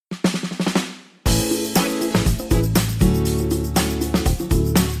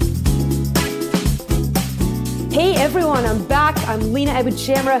everyone, I'm back. I'm Lena Abu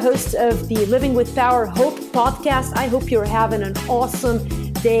Jamra, host of the Living with Power Hope podcast. I hope you're having an awesome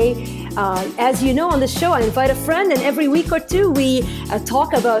day. As you know, on the show, I invite a friend, and every week or two, we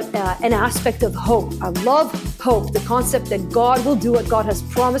talk about an aspect of hope. I love hope, the concept that God will do what God has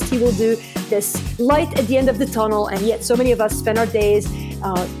promised He will do, this light at the end of the tunnel, and yet so many of us spend our days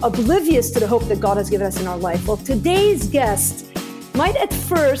oblivious to the hope that God has given us in our life. Well, today's guest might at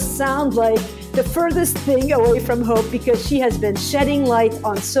first sound like the furthest thing away from hope because she has been shedding light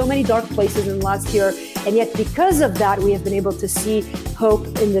on so many dark places in the last year. And yet because of that, we have been able to see hope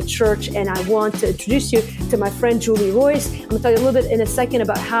in the church. And I want to introduce you to my friend, Julie Royce. I'm going to tell you a little bit in a second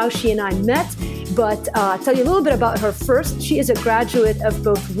about how she and I met, but tell you a little bit about her first. She is a graduate of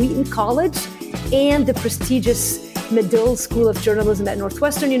both Wheaton College and the prestigious Medill School of Journalism at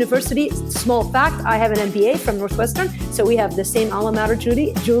Northwestern University. Small fact, I have an MBA from Northwestern, so we have the same alma mater,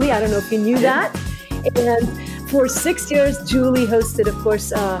 Julie, I don't know if you knew that. And for 6 years, Julie hosted, of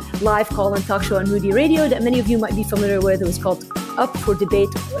course, a live call and talk show on Moody Radio that many of you might be familiar with. It was called Up for Debate,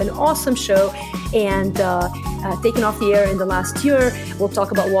 an awesome show, and taken off the air in the last year. We'll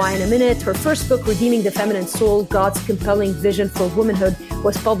talk about why in a minute. Her first book, Redeeming the Feminine Soul, God's Compelling Vision for Womanhood,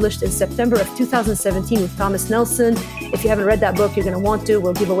 was published in September of 2017 with Thomas Nelson. If you haven't read that book, you're going to want to.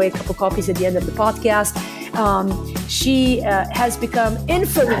 We'll give away a couple copies at the end of the podcast. She has become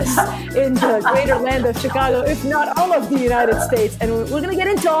infamous in the greater land of Chicago, if not all of the United States. And we're going to get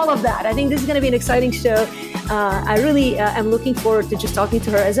into all of that. I think this is going to be an exciting show. I really am looking forward to just talking to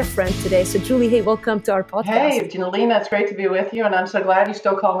her as a friend today. So Julie, hey, welcome to our podcast. Hey, Lena, it's great to be with you. And I'm so glad you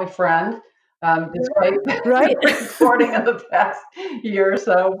still call me friend. Despite right. recording in the past year or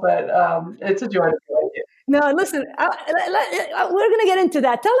so, but it's a joy to be with you. No, listen, we're going to get into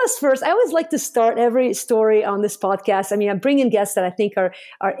that. Tell us first. I always like to start every story on this podcast. I mean, I'm bringing guests that I think are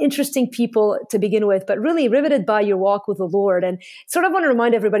interesting people to begin with, but really riveted by your walk with the Lord. And sort of want to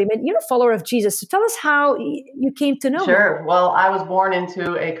remind everybody, man, you're a follower of Jesus. So tell us how you came to know him. Sure. Well, I was born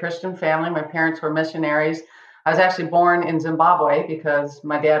into a Christian family. My parents were missionaries. I was actually born in Zimbabwe because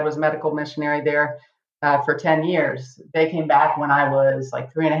my dad was a medical missionary there for 10 years. They came back when I was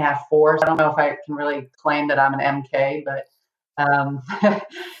like 3.5, 4. So I don't know if I can really claim that I'm an MK, but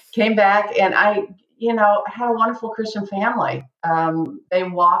came back and I, had a wonderful Christian family. They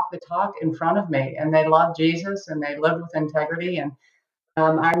walked the talk in front of me and they loved Jesus and they lived with integrity. And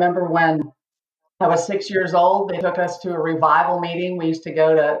I remember when I was 6 years old, they took us to a revival meeting. We used to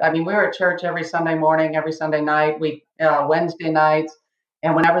go to, we were at church every Sunday morning, every Sunday night, Wednesday nights,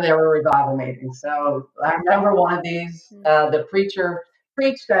 and whenever there were revival meetings. So I remember one of these, the preacher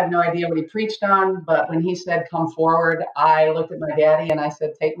preached. I have no idea what he preached on, but when he said, come forward, I looked at my daddy and I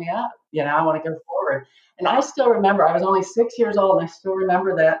said, take me up. I want to go forward. And I still remember, I was only 6 years old, and I still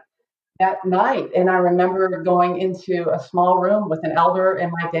remember that night. And I remember going into a small room with an elder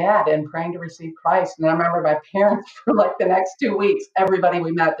and my dad and praying to receive Christ. And I remember my parents for like the next 2 weeks, everybody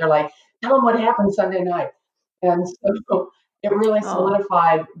we met, they're like, tell them what happened Sunday night. And so it really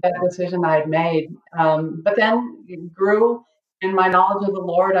solidified that decision I had made. But then it grew in my knowledge of the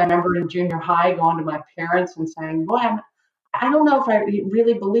Lord. I remember in junior high going to my parents and saying, boy, I don't know if I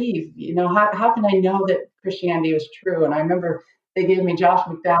really believe, how can I know that Christianity was true? And I remember they gave me Josh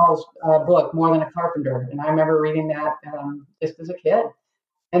McDowell's book, More Than a Carpenter. And I remember reading that just as a kid.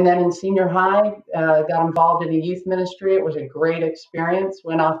 And then in senior high, got involved in a youth ministry. It was a great experience.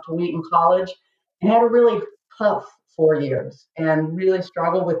 Went off to Wheaton College and had a really tough 4 years and really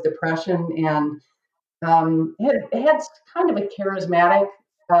struggled with depression and had kind of a charismatic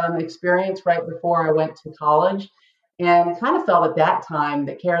experience right before I went to college. And kind of felt at that time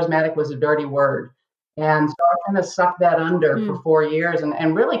that charismatic was a dirty word. And so I kind of sucked that under for 4 years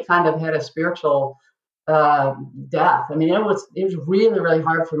and really kind of had a spiritual death. I mean, it was really, really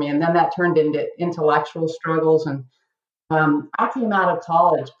hard for me. And then that turned into intellectual struggles. And I came out of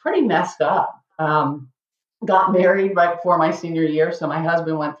college pretty messed up. Got married right before my senior year. So my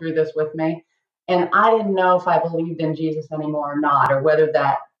husband went through this with me. And I didn't know if I believed in Jesus anymore or not, or whether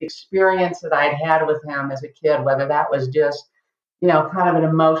that experience that I'd had with him as a kid, whether that was just kind of an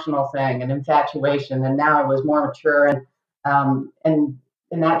emotional thing, an infatuation, and now I was more mature, and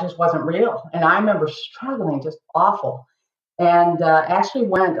that just wasn't real. And I remember struggling, just awful, and actually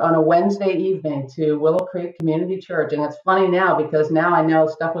went on a Wednesday evening to Willow Creek Community Church. And it's funny now because now I know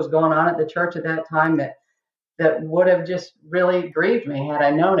stuff was going on at the church at that time that would have just really grieved me had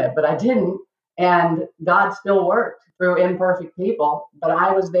I known it, but I didn't. And God still worked through imperfect people. But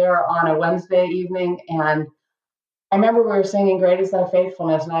I was there on a Wednesday evening, and I remember we were singing Great Is Thy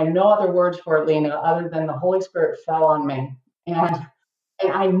Faithfulness, and I have no other words for it, Lena, other than the Holy Spirit fell on me. And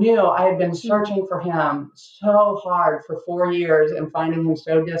And I knew I had been Mm. searching for him so hard for 4 years and finding him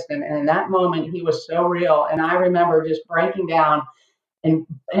so distant. And in that moment, he was so real. And I remember just breaking down and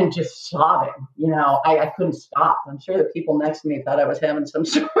just sobbing. I couldn't stop. I'm sure the people next to me thought I was having some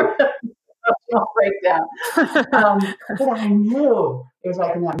sort of emotional breakdown. But I knew it was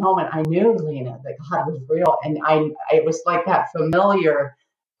like in that moment, I knew, Lena, that God was real. And it was like that familiar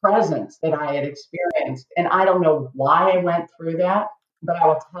presence that I had experienced. And I don't know why I went through that, but I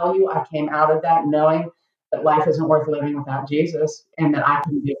will tell you, I came out of that knowing that life isn't worth living without Jesus and that I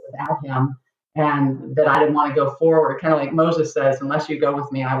can do it without him and that I didn't want to go forward. Kind of like Moses says, unless you go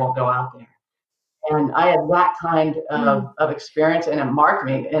with me, I won't go out there. And I had that kind of experience, and it marked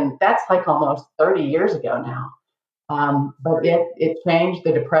me. And that's like almost 30 years ago now. But it changed.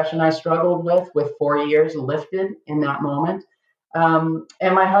 The depression I struggled with 4 years lifted in that moment. And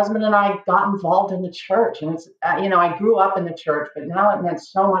my husband and I got involved in the church. And it's, I grew up in the church, but now it meant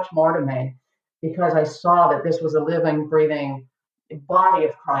so much more to me because I saw that this was a living, breathing body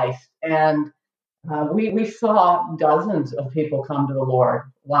of Christ. And we saw dozens of people come to the Lord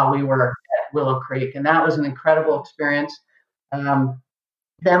while we were at Willow Creek. And that was an incredible experience.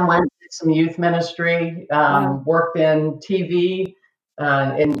 Then went to some youth ministry, worked in TV,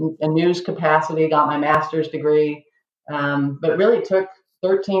 in a news capacity, got my master's degree, but really took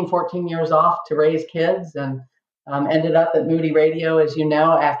 13, 14 years off to raise kids and ended up at Moody Radio, as you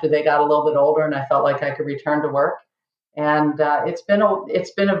know, after they got a little bit older and I felt like I could return to work. And it's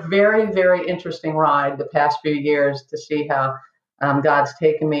been a very, very interesting ride the past few years to see how God's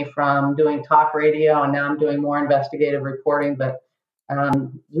taken me from doing talk radio and now I'm doing more investigative reporting. But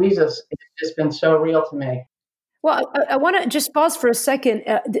Jesus has just been so real to me. Well, I want to just pause for a second.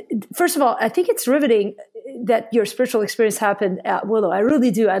 First of all, I think it's riveting that your spiritual experience happened at Willow. I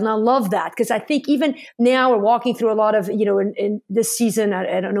really do. And I love that because I think even now we're walking through a lot of, in this season,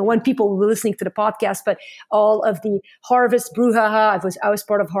 I don't know when people will be listening to the podcast, but all of the Harvest brouhaha. I was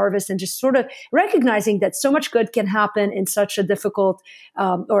part of Harvest and just sort of recognizing that so much good can happen in such a difficult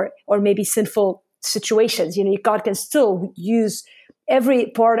or maybe sinful situations. God can still use every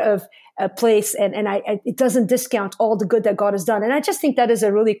part of a place, and it doesn't discount all the good that God has done. And I just think that is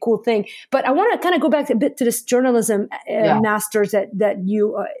a really cool thing. But I want to kind of go back a bit to this journalism masters that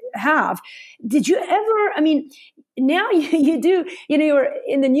you have. Did you ever, now you do, you're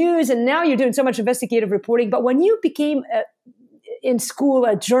in the news and now you're doing so much investigative reporting, but when you became in school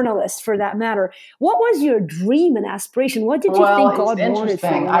a journalist for that matter, what was your dream and aspiration? What did you think God wanted for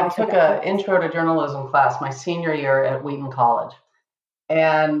you? I took an intro to journalism class my senior year at Wheaton College.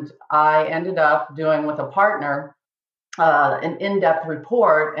 And I ended up doing with a partner an in-depth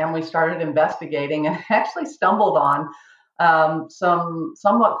report, and we started investigating and actually stumbled on some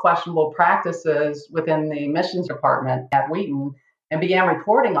somewhat questionable practices within the missions department at Wheaton and began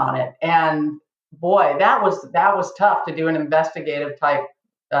reporting on it. And boy, that was tough to do an investigative type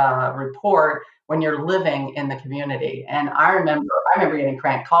report when you're living in the community. And I remember getting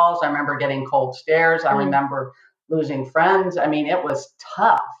crank calls. I remember getting cold stares. I remember losing friends. It was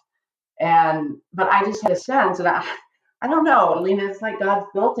tough. But I just had a sense, and I don't know, Alina, it's like God's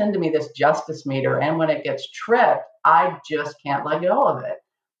built into me this justice meter. And when it gets tripped, I just can't let go of it.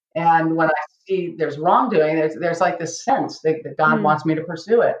 And when I see there's wrongdoing, there's like this sense that God wants me to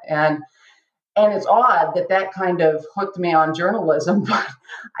pursue it. And it's odd that kind of hooked me on journalism, but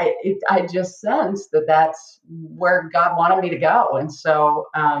I just sensed that that's where God wanted me to go. And so,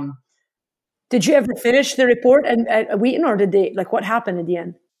 did you ever finish the report at Wheaton, or did they, what happened at the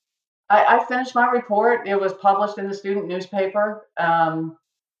end? I finished my report. It was published in the student newspaper.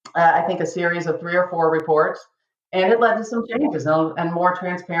 I think a series of 3 or 4 reports, and it led to some changes and more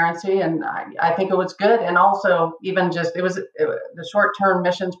transparency. And I think it was good. And also even just, it was the short-term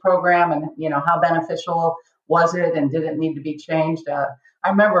missions program and, how beneficial was it and did it need to be changed? I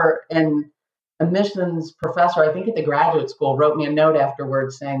remember a missions professor, I think at the graduate school, wrote me a note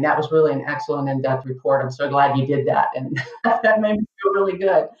afterwards saying that was really an excellent in-depth report. I'm so glad you did that. And that made me feel really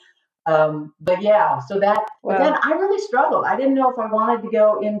good. But yeah, so that, but then I really struggled. I didn't know if I wanted to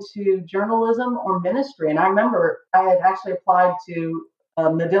go into journalism or ministry. And I remember I had actually applied to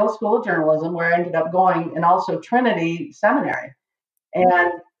Medill School of Journalism, where I ended up going, and also Trinity Seminary,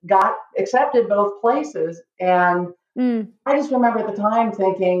 and got accepted both places. And I just remember at the time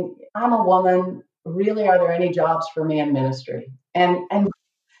thinking, I'm a woman, really, are there any jobs for me in ministry? And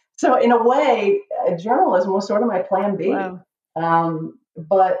so in a way, journalism was sort of my plan B. Wow.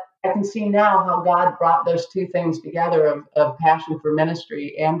 But I can see now how God brought those two things together of passion for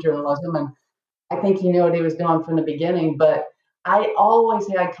ministry and journalism. And I think he knew what he was doing from the beginning. But I always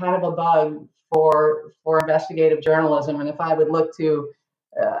had kind of a bug for investigative journalism. And if I would look to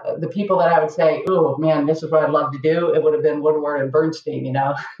the people that I would say, oh man, this is what I'd love to do, it would have been Woodward and Bernstein,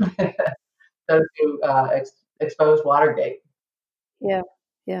 those who exposed Watergate. Yeah.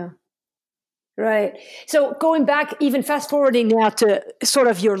 Yeah. Right. So going back, even fast forwarding now to sort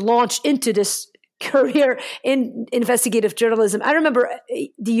of your launch into this career in investigative journalism. I remember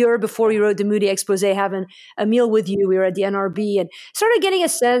the year before you wrote the Moody expose, having a meal with you. We were at the NRB and started getting a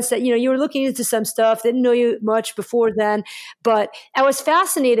sense that, you were looking into some stuff, didn't know you much before then, but I was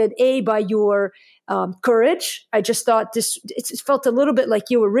fascinated, by your courage. I just thought it felt a little bit like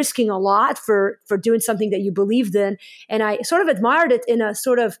you were risking a lot for doing something that you believed in. And I sort of admired it in a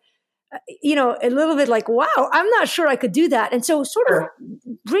sort of, a little bit like, wow, I'm not sure I could do that. And so sort of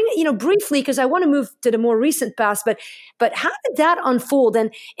bring it, briefly, because I want to move to the more recent past, but how did that unfold?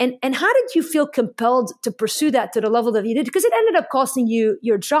 And how did you feel compelled to pursue that to the level that you did? Because it ended up costing you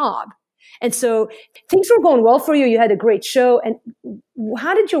your job. And so things were going well for you. You had a great show. And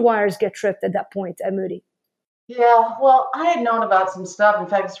how did your wires get tripped at that point at Moody? Yeah, well, I had known about some stuff. In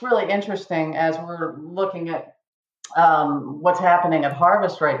fact, it's really interesting as we're looking at what's happening at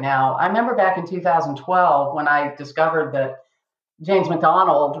Harvest right now. I remember back in 2012 when I discovered that James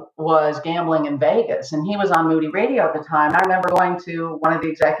McDonald was gambling in Vegas, and he was on Moody Radio at the time. I remember going to one of the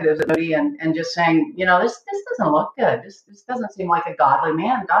executives at Moody and just saying, this doesn't look good. This doesn't seem like a godly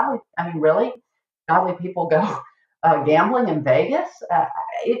man. Really? Godly people go gambling in Vegas?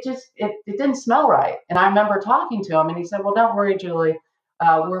 It didn't smell right. And I remember talking to him, and he said, well, don't worry, Julie.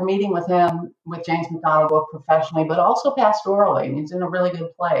 We're meeting with him, with James McDonald, both professionally, but also pastorally. And he's in a really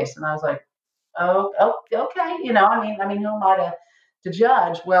good place. And I was like, oh okay. Who am I to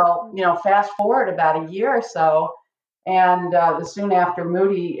judge? Well, fast forward about a year or so. And soon after,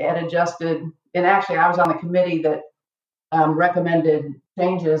 Moody had adjusted. And actually, I was on the committee that recommended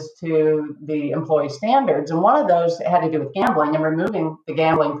changes to the employee standards. And one of those had to do with gambling and removing the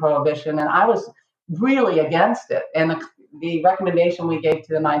gambling prohibition. And I was really against it. And the recommendation we gave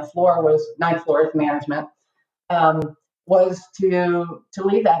to the ninth floor is management, was to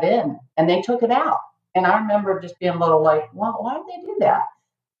leave that in, and they took it out. And I remember just being a little like, well, why did they do that?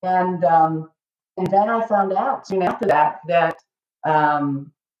 And then I found out soon after that that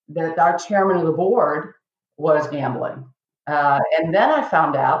our chairman of the board was gambling, and then I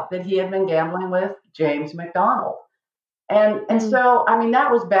found out that he had been gambling with James McDonald, and so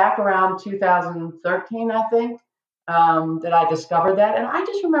that was back around 2013, I think. That I discovered that. And I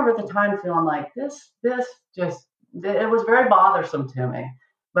just remember at the time feeling like it was very bothersome to me,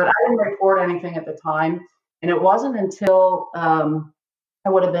 but I didn't report anything at the time. And it wasn't until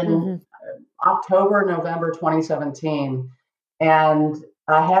it would have been October, November 2017. And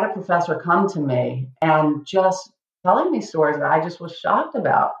I had a professor come to me and just telling me stories that I just was shocked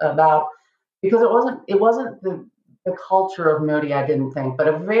about because it wasn't the culture of Moody, I didn't think, but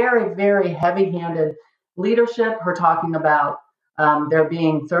a very, very heavy-handed leadership. Her talking about there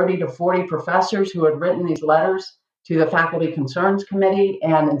being 30 to 40 professors who had written these letters to the Faculty Concerns Committee,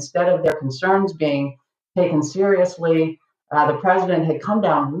 and instead of their concerns being taken seriously, the president had come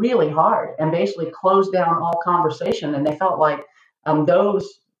down really hard and basically closed down all conversation. And they felt like those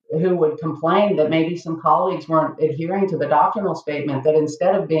who would complain that maybe some colleagues weren't adhering to the doctrinal statement, that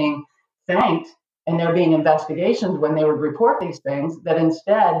instead of being thanked and there being investigations when they would report these things, that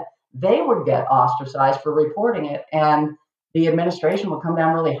instead they would get ostracized for reporting it, and the administration would come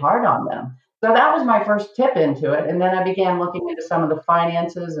down really hard on them. So that was my first tip into it. And then I began looking into some of the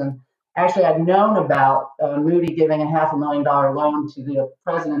finances, and actually I'd known about Moody giving a $500,000 loan to the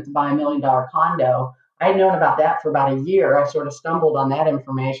president to buy $1 million condo. I had known about that for about a year. I sort of stumbled on that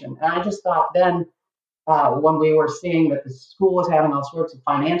information. And I just thought then, when we were seeing that the school was having all sorts of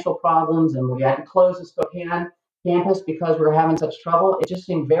financial problems and we had to close the Spokane campus because we were having such trouble, it just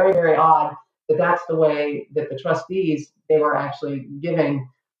seemed very, very odd that that's the way that the trustees, they were actually giving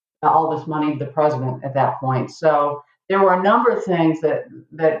all this money to the president at that point. So there were a number of things that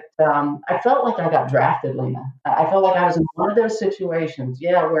I felt like I got drafted, Lena. I felt like I was in one of those situations,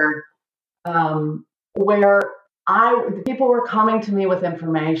 where the people were coming to me with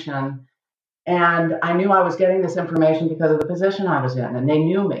information, and I knew I was getting this information because of the position I was in, and they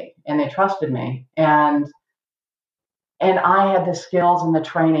knew me and they trusted me, and I had the skills and the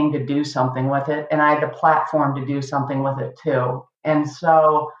training to do something with it, and I had the platform to do something with it too. And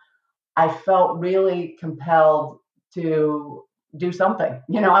so I felt really compelled to do something.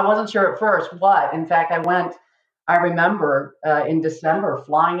 I wasn't sure at first what. In fact, I remember in December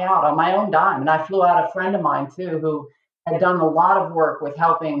flying out on my own dime, and I flew out a friend of mine too, who had done a lot of work with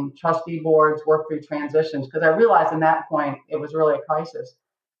helping trustee boards work through transitions, because I realized in that point it was really a crisis.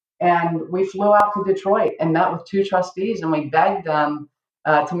 And we flew out to Detroit and met with two trustees, and we begged them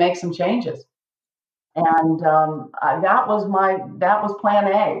to make some changes. And that was plan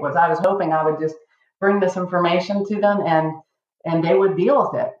A. Was I was hoping I would just bring this information to them and they would deal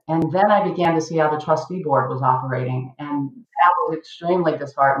with it. And then I began to see how the trustee board was operating, and that was extremely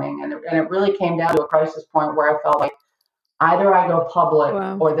disheartening. And it really came down to a crisis point where I felt like either I go public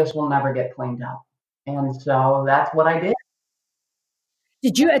or this will never get cleaned up. And so that's what I did.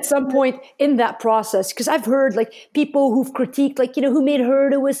 Did you at some point in that process, because I've heard like people who've critiqued, like, who made her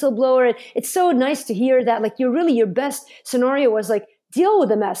the whistleblower. And it's so nice to hear that, like, your best scenario was like, deal with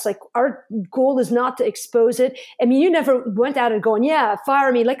the mess. Like, our goal is not to expose it. I mean, you never went out and going, yeah,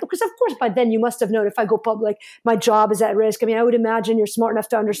 fire me. Like, because of course by then you must have known if I go public, my job is at risk. I mean, I would imagine you're smart enough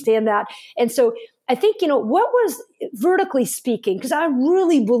to understand that. And so I think, what was, vertically speaking, because I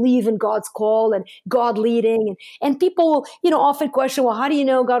really believe in God's call and God leading, and people, often question, well, how do you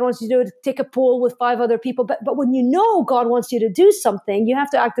know God wants you to do it? Take a poll with 5 other people. But when you know God wants you to do something, you have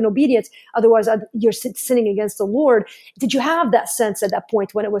to act in obedience. Otherwise, you're sinning against the Lord. Did you have that sense at that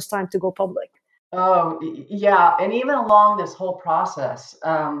point when it was time to go public? Oh, yeah. And even along this whole process,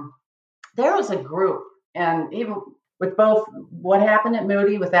 there was a group, and even with both what happened at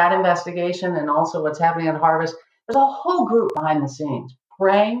Moody with that investigation and also what's happening at Harvest, there's a whole group behind the scenes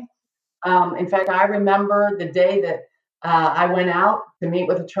praying. In fact, I remember the day that I went out to meet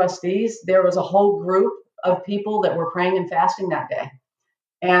with the trustees, there was a whole group of people that were praying and fasting that day.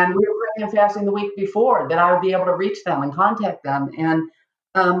 And we were praying and fasting the week before that I would be able to reach them and contact them. And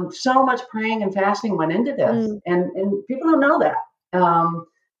so much praying and fasting went into this. And people don't know that.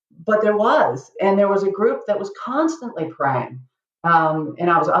 But there was a group that was constantly praying, and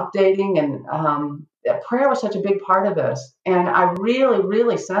I was updating, and prayer was such a big part of this. And I really,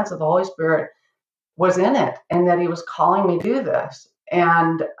 really sensed that the Holy Spirit was in it and that he was calling me to do this.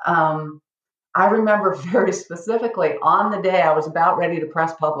 And I remember very specifically on the day I was about ready to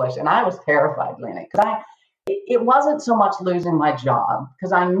press publish, and I was terrified, Lena, because it wasn't so much losing my job,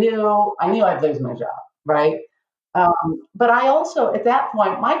 because I knew I'd lose my job, right? But I also, at that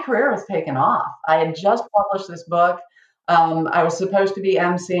point, my career was taken off. I had just published this book. I was supposed to be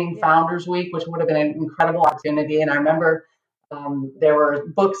emceeing Founders Week, which would have been an incredible opportunity. And I remember there were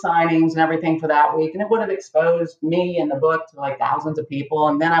book signings and everything for that week, and it would have exposed me and the book to like thousands of people.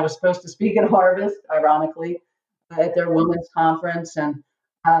 And then I was supposed to speak at Harvest, ironically, at their women's conference. And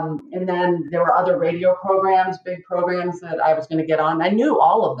then there were other radio programs, big programs that I was going to get on. I knew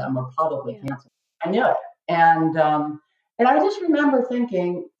all of them were probably canceled. I knew it. And I just remember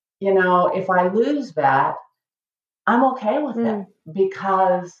thinking, if I lose that, I'm okay with it,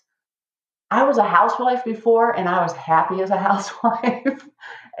 because I was a housewife before and I was happy as a housewife.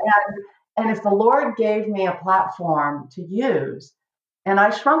 and if the Lord gave me a platform to use, and I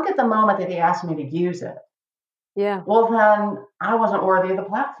shrunk at the moment that he asked me to use it, well, then I wasn't worthy of the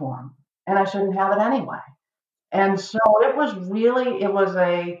platform and I shouldn't have it anyway. And so it was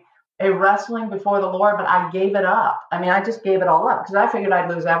a wrestling before the Lord, but I gave it up. I mean, I just gave it all up because I figured I'd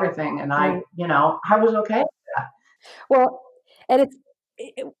lose everything. And I was okay with that. Well, and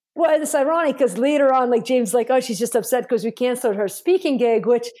it's ironic because later on, like James, like, oh, she's just upset because we canceled her speaking gig,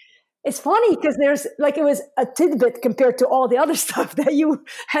 which it's funny because there's like, it was a tidbit compared to all the other stuff that you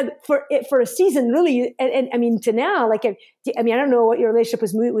had for a season, really. And I mean, to now, like, I don't know what your relationship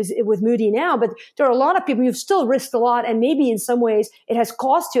was with Moody now, but there are a lot of people you've still risked a lot. And maybe in some ways it has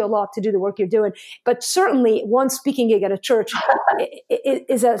cost you a lot to do the work you're doing. But certainly one speaking gig at a church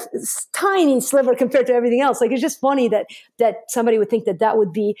is a tiny sliver compared to everything else. Like, it's just funny that somebody would think that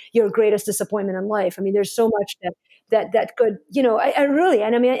would be your greatest disappointment in life. I mean, there's so much that could, I really,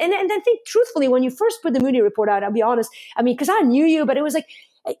 and I mean, and I think truthfully, when you first put the Moody report out, I'll be honest, I mean, because I knew you, but it was like,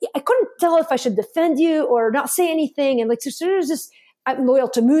 I couldn't tell if I should defend you or not say anything. And like, so there's this, I'm loyal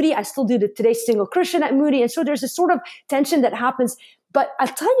to Moody. I still do the Today's Single Christian at Moody. And so there's this sort of tension that happens. But I'll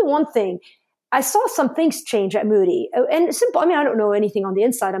tell you one thing, I saw some things change at Moody, and simple. I mean, I don't know anything on the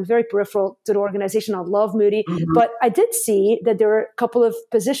inside. I'm very peripheral to the organization. I love Moody, but I did see that there were a couple of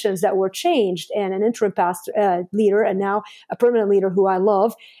positions that were changed, and an interim pastor leader, and now a permanent leader who I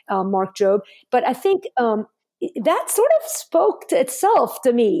love, Mark Jobe. But I think that sort of spoke to itself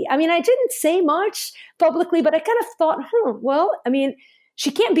to me. I mean, I didn't say much publicly, but I kind of thought, well, I mean, she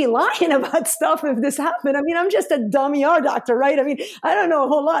can't be lying about stuff if this happened. I mean, I'm just a dumb ER doctor, right? I mean, I don't know a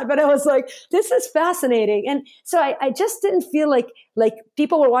whole lot, but I was like, this is fascinating. And so I just didn't feel like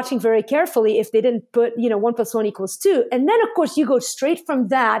people were watching very carefully if they didn't put, 1 + 1 = 2. And then, of course, you go straight from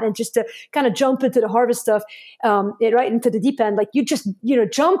that and just to kind of jump into the Harvest stuff, right into the deep end. Like, you just,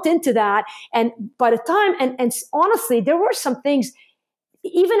 jumped into that. And by the time, and honestly, there were some things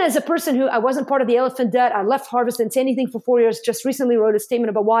even as a person who I wasn't part of the elephant debt, I left Harvest, didn't say anything for 4 years, just recently wrote a statement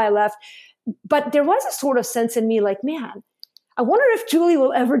about why I left. But there was a sort of sense in me like, man, I wonder if Julie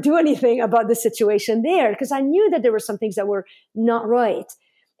will ever do anything about the situation there, because I knew that there were some things that were not right.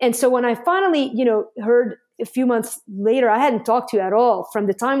 And so when I finally, heard a few months later, I hadn't talked to you at all. From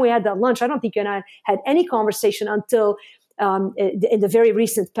the time we had that lunch, I don't think you and I had any conversation until in the very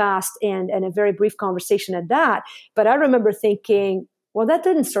recent past, and a very brief conversation at that. But I remember thinking, well, that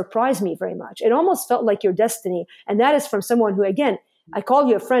didn't surprise me very much. It almost felt like your destiny. And that is from someone who, again, I call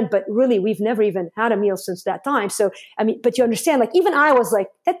you a friend, but really we've never even had a meal since that time. So, but you understand, like, even I was like,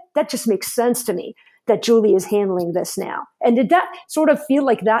 that just makes sense to me that Julie is handling this now. And did that sort of feel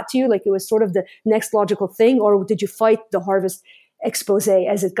like that to you? Like it was sort of the next logical thing? Or did you fight the Harvest expose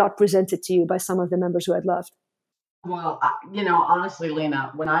as it got presented to you by some of the members who had left? Well, honestly,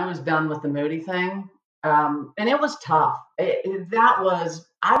 Lena, when I was done with the Moody thing, and it was tough.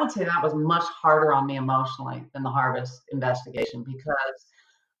 I would say that was much harder on me emotionally than the Harvest investigation, because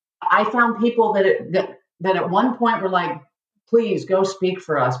I found people that at one point were like, please go speak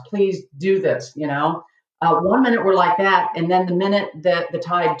for us. Please do this. 1 minute we're like that. And then the minute that the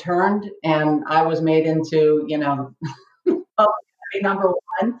tide turned and I was made into, number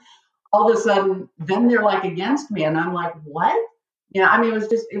one, all of a sudden, then they're like against me. And I'm like, what?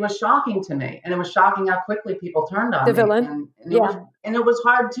 It was shocking to me. And it was shocking how quickly people turned on the me. Villain. And it was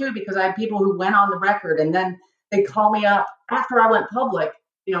hard too, because I had people who went on the record and then they'd call me up after I went public,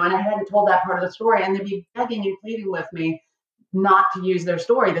 and I hadn't told that part of the story. And they'd be begging and pleading with me not to use their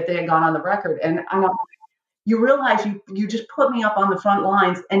story that they had gone on the record. And I'm like, you realize you just put me up on the front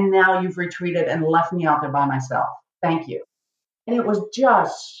lines and now you've retreated and left me out there by myself. Thank you. And it was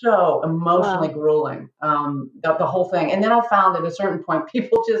just so emotionally grueling, the whole thing. And then I found at a certain point,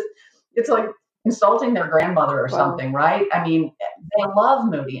 people it's like insulting their grandmother or something, right? I mean, they love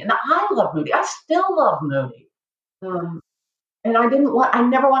Moody, and I love Moody. I still love Moody. And I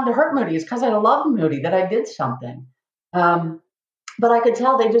never wanted to hurt Moody. It's because I love Moody that I did something. But I could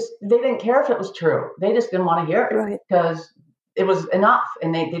tell they didn't care if it was true. They just didn't want to hear it because it was enough.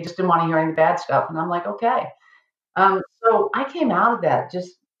 And they just didn't want to hear any bad stuff. And I'm like, okay. So I came out of that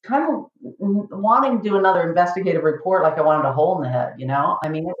just kind of wanting to do another investigative report, like I wanted a hole in the head, I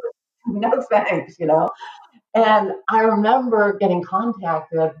mean, it was, no thanks, And I remember getting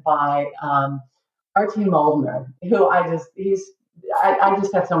contacted by R.T. Muldner, who I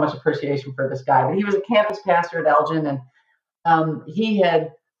just have so much appreciation for this guy. But he was a campus pastor at Elgin, and he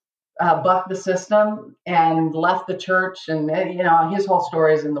had bucked the system and left the church. And, his whole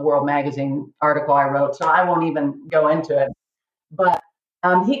story is in the World Magazine article I wrote, so I won't even go into it. But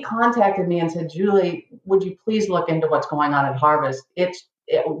he contacted me and said, Julie, would you please look into what's going on at Harvest?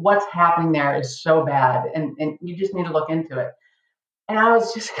 What's happening there is so bad, and you just need to look into it. And I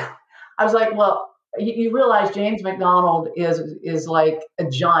was like, well, you realize James McDonald is like a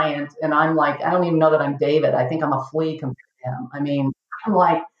giant, and I'm like, I don't even know that I'm David. I think I'm a flea compared to him. I mean, I'm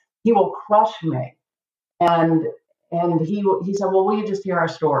like, he will crush me. And he said, well, will you just hear our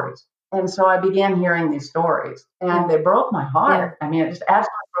stories? And so I began hearing these stories, and they broke my heart. Yeah. I mean, it just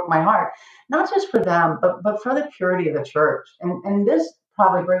absolutely broke my heart, not just for them, but for the purity of the church. And this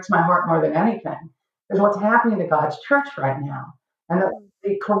probably breaks my heart more than anything, is what's happening to God's church right now. And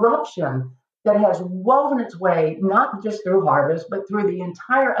the corruption that has woven its way, not just through Harvest, but through the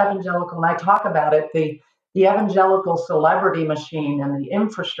entire evangelical, and I talk about it, the evangelical celebrity machine and the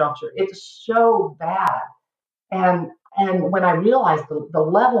infrastructure. It's so bad. And when I realized the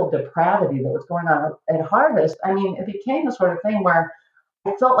level of depravity that was going on at Harvest, I mean, it became the sort of thing where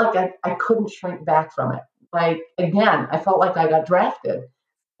I felt like I couldn't shrink back from it. Like, again, I felt like I got drafted.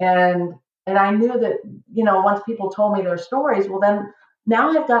 And I knew that, once people told me their stories, well, then now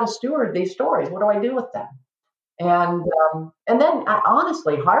I've got to steward these stories. What do I do with them? And then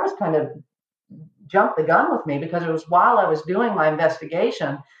honestly, Harvest kind of jumped the gun with me, because it was while I was doing my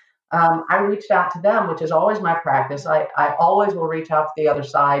investigation, I reached out to them, which is always my practice. I always will reach out to the other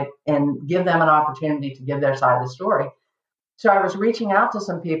side and give them an opportunity to give their side of the story. So I was reaching out to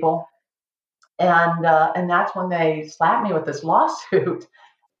some people, and that's when they slapped me with this lawsuit.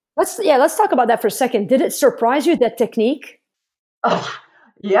 Let's talk about that for a second. Did it surprise you, that technique?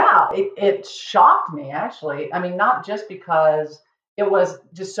 Yeah, it shocked me, actually. I mean, not just because it was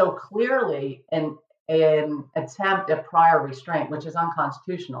just so clearly an attempt at prior restraint, which is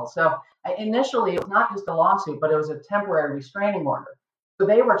unconstitutional. So initially, it was not just a lawsuit, but it was a temporary restraining order. So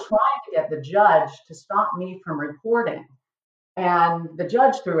they were trying to get the judge to stop me from reporting. And the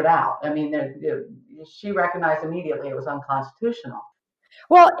judge threw it out. I mean, she recognized immediately it was unconstitutional.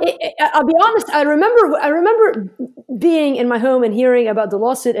 Well, I'll be honest. I remember being in my home and hearing about the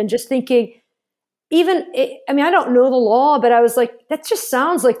lawsuit and just thinking, I mean, I don't know the law, but I was like, that just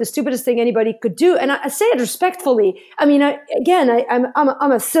sounds like the stupidest thing anybody could do. And I say it respectfully. I mean,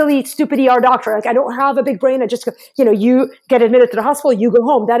 I'm a silly, stupid ER doctor. Like, I don't have a big brain. I just go, you get admitted to the hospital, you go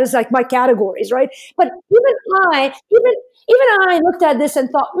home. That is like my categories, right? But even I looked at this and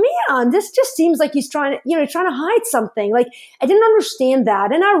thought, man, this just seems like he's trying to hide something. Like, I didn't understand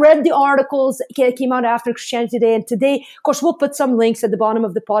that. And I read the articles that came out after Christianity Today. And today, of course, we'll put some links at the bottom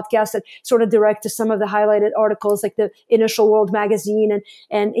of the podcast that sort of direct to some of the highlighted articles, like the Initial World magazine.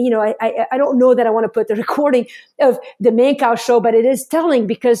 And I don't know that I want to put the recording of the Mancow show, but it is telling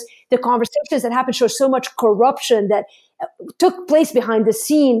because the conversations that happened show so much corruption that took place behind the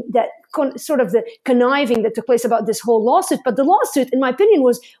scene, that sort of the conniving that took place about this whole lawsuit. But the lawsuit, in my opinion,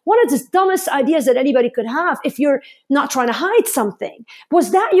 was one of the dumbest ideas that anybody could have if you're not trying to hide something.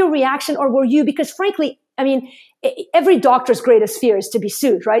 Was that your reaction, or were you, because frankly, I mean, every doctor's greatest fear is to be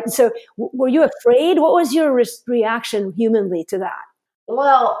sued, right? And so were you afraid? What was your reaction humanly to that?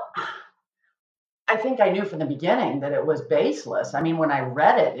 Well, I think I knew from the beginning that it was baseless. I mean, when I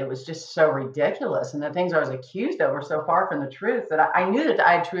read it, it was just so ridiculous. And the things I was accused of were so far from the truth that I knew that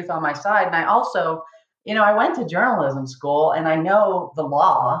I had truth on my side. And I also, I went to journalism school and I know the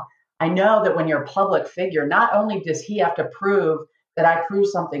law. I know that when you're a public figure, not only does he have to prove that I proved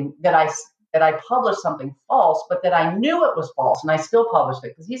something, that I published something false, but that I knew it was false and I still published it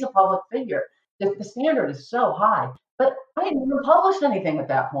because he's a public figure. The standard is so high. But I hadn't even published anything at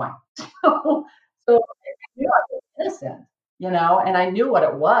that point. So I knew I was innocent, and I knew what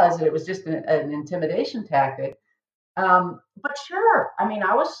it was, and it was just an intimidation tactic. But sure, I mean,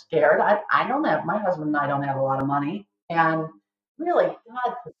 I was scared. I don't have, my husband and I don't have a lot of money. And really,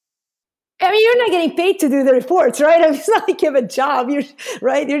 God, I mean, you're not getting paid to do the reports, right? I mean, it's not like you have a job. You're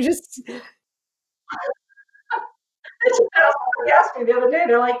right. You're just. somebody asked me the other day,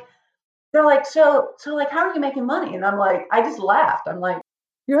 they're like, so like, how are you making money? And I'm like, I just laughed. I'm like,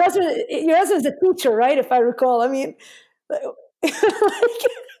 Your husband's a teacher, right? If I recall. I mean, like,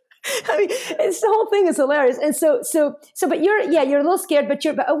 it's the whole thing is hilarious. And but you're a little scared, but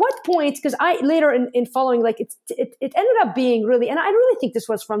at what point, because I later in following, like it ended up being really, and I really think this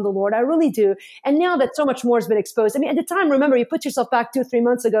was from the Lord. I really do. And now that so much more has been exposed, I mean, at the time, remember, you put yourself back 2-3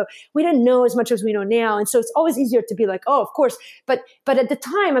 months ago, we didn't know as much as we know now. And so it's always easier to be like, oh, of course. But at the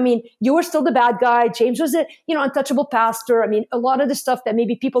time, I mean, you were still the bad guy. James was a, untouchable pastor. I mean, a lot of the stuff that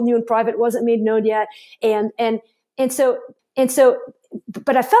maybe people knew in private wasn't made known yet. And so,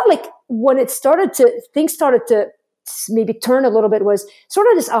 but I felt like when things started to maybe turn a little bit, was sort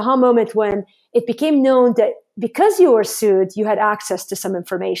of this aha moment when it became known that because you were sued, you had access to some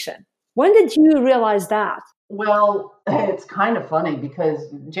information. When did you realize that? well, it's kind of funny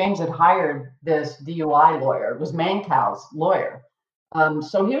because James had hired this DUI lawyer. It was Mancow's lawyer.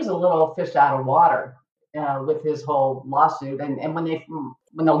 So he was a little fish out of water with his whole lawsuit. And when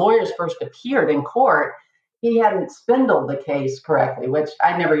the lawyers first appeared in court, he hadn't spindled the case correctly, which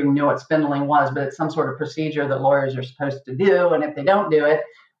I never even knew what spindling was, but it's some sort of procedure that lawyers are supposed to do. And if they don't do it,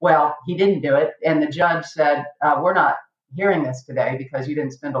 well, he didn't do it. And the judge said, we're not hearing this today because you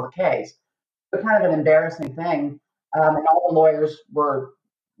didn't spindle the case. But kind of an embarrassing thing. And all the lawyers were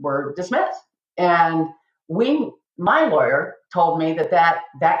dismissed. And my lawyer told me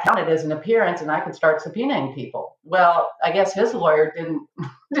that counted as an appearance and I could start subpoenaing people. Well, I guess his lawyer didn't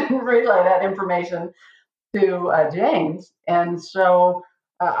relay that information to James. And so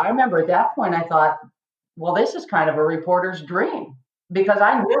I remember at that point, I thought, well, this is kind of a reporter's dream because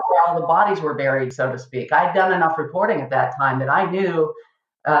I knew where all the bodies were buried, so to speak. I'd done enough reporting at that time that I knew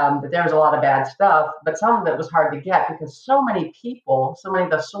that there was a lot of bad stuff, but some of it was hard to get because so many people, so many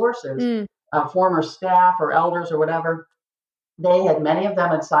of the sources, former staff or elders or whatever, many of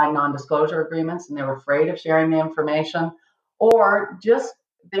them had signed non-disclosure agreements and they were afraid of sharing the information, or just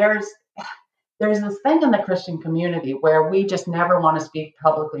there's this thing in the Christian community where we just never want to speak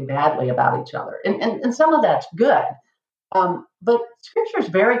publicly badly about each other. And some of that's good. But scripture is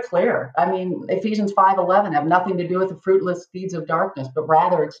very clear. I mean, Ephesians 5:11 have nothing to do with the fruitless deeds of darkness, but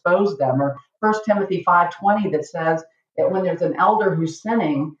rather expose them. Or 1 Timothy 5:20 that says that when there's an elder who's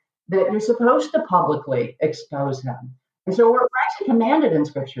sinning, that you're supposed to publicly expose him. And so we're actually commanded in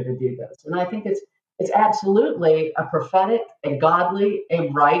scripture to do this. And I think it's absolutely a prophetic, a godly, a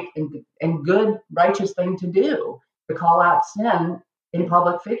right, and good, righteous thing to do, to call out sin in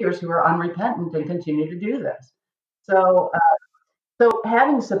public figures who are unrepentant and continue to do this. So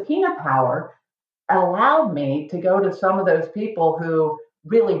having subpoena power allowed me to go to some of those people who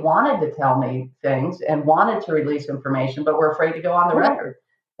really wanted to tell me things and wanted to release information, but were afraid to go on the record.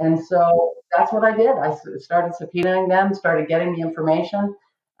 And so that's what I did. I started subpoenaing them, started getting the information.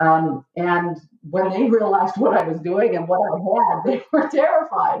 And when they realized what I was doing and what I had, they were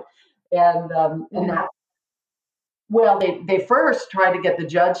terrified. And that, well, they first tried to get the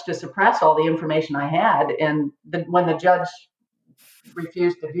judge to suppress all the information I had. And when the judge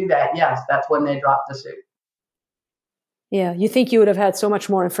refused to do that, yes, that's when they dropped the suit. Yeah, you think you would have had so much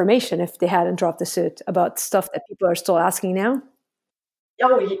more information if they hadn't dropped the suit about stuff that people are still asking now?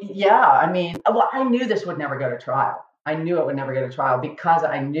 Oh, yeah. I mean, well, I knew this would never go to trial. I knew it would never go to trial because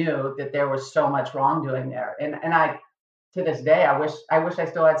I knew that there was so much wrongdoing there. And I, to this day, I wish I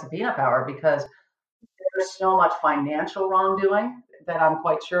still had subpoena power because there's so much financial wrongdoing that I'm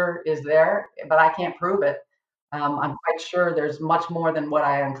quite sure is there, but I can't prove it. I'm quite sure there's much more than what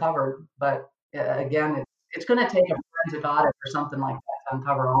I uncovered. But again, it's going to take a forensic audit or something like that to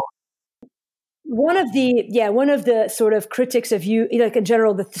uncover all. One of the sort of critics of you, like in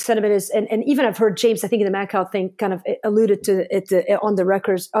general, the sentiment is, and even I've heard James, I think in the Mancow thing kind of alluded to it on the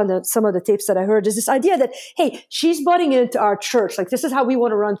records, on some of the tapes that I heard, is this idea that, hey, she's butting into our church. Like, this is how we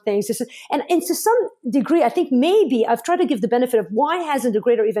want to run things. And to some degree, I think maybe I've tried to give the benefit of why hasn't the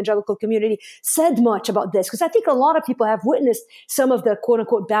greater evangelical community said much about this? Because I think a lot of people have witnessed some of the quote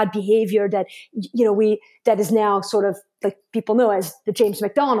unquote bad behavior that, that is now sort of like people know as the James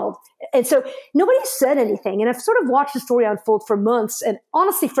MacDonald. And so nobody said anything. And I've sort of watched the story unfold for months. And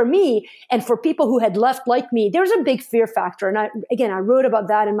honestly, for me and for people who had left like me, there's a big fear factor. And I wrote about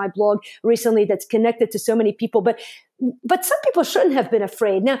that in my blog recently that's connected to so many people. But some people shouldn't have been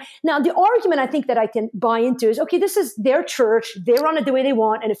afraid. Now the argument I think that I can buy into is, okay, this is their church. They run it the way they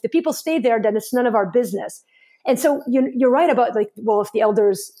want. And if the people stay there, then it's none of our business. And so you're right about, like, well, if the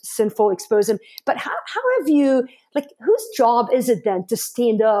elder's sinful, expose him. But how have you, like, whose job is it then to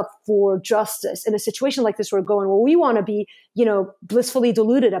stand up for justice in a situation like this? We're going, well, we want to be, blissfully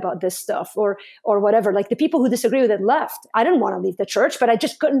deluded about this stuff or whatever. Like, the people who disagree with it left. I didn't want to leave the church, but I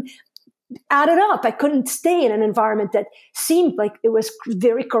just couldn't add it up. I couldn't stay in an environment that seemed like it was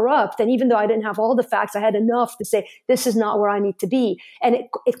very corrupt. And even though I didn't have all the facts, I had enough to say, this is not where I need to be. And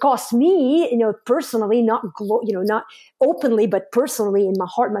it cost me, personally, not openly, but personally in my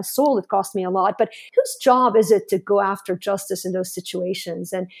heart, my soul, it cost me a lot. But whose job is it to go after justice in those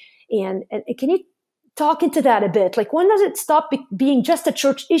situations? And can you talk into that a bit? Like, when does it stop being just a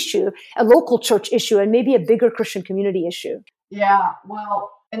church issue, a local church issue, and maybe a bigger Christian community issue? Yeah, well,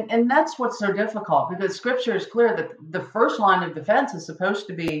 and that's what's so difficult, because Scripture is clear that the first line of defense is supposed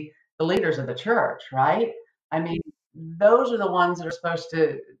to be the leaders of the church, right? I mean, those are the ones that are supposed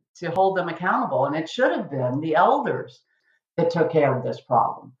to hold them accountable, and it should have been the elders that took care of this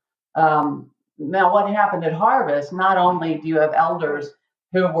problem. Now, what happened at Harvest? Not only do you have elders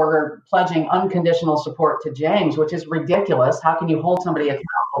who were pledging unconditional support to James, which is ridiculous. How can you hold somebody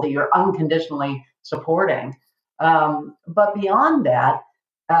accountable that you're unconditionally supporting? But beyond that,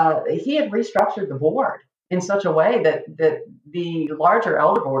 he had restructured the board in such a way that the larger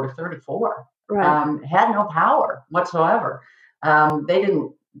elder board of 34 had no power whatsoever. They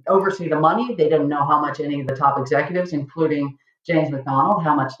didn't oversee the money. They didn't know how much any of the top executives, including James MacDonald,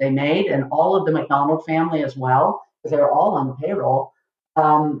 how much they made, and all of the MacDonald family as well, because they were all on the payroll.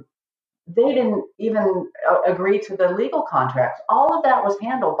 They didn't even agree to the legal contracts. All of that was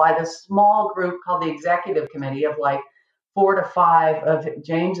handled by this small group called the Executive Committee of like 4 to 5 of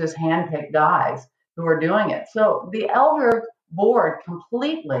James's handpicked guys who were doing it. So the elder board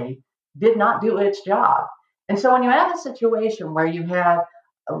completely did not do its job. And so when you have a situation where you have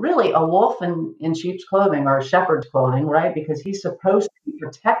really a wolf in sheep's clothing, or shepherd's clothing, right? Because he's supposed to be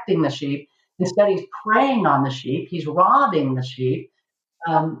protecting the sheep. Instead, he's preying on the sheep. He's robbing the sheep.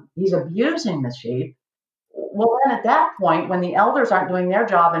 He's abusing the sheep. Well, then at that point, when the elders aren't doing their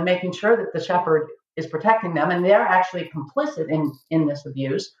job and making sure that the shepherd is protecting them, and they're actually complicit in this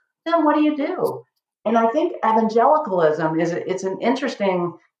abuse, then what do you do? And I think evangelicalism it's an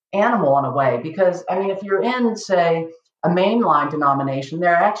interesting animal in a way, because, I mean, if you're in, say, a mainline denomination,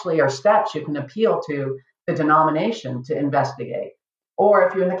 there actually are steps you can appeal to the denomination to investigate. Or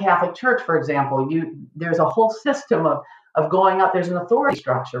if you're in the Catholic Church, for example, there's a whole system of going up. There's an authority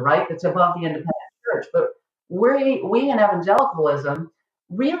structure, right, that's above the independent church. But we in evangelicalism,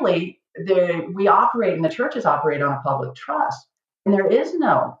 really, we operate, and the churches operate on a public trust, and there is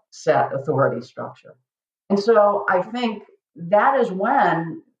no set authority structure. And so I think that is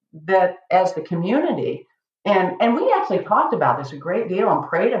when that, as the community, and we actually talked about this a great deal and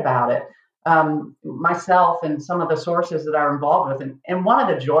prayed about it, myself and some of the sources that are involved with it. And one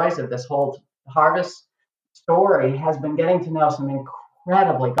of the joys of this whole Harvest story has been getting to know some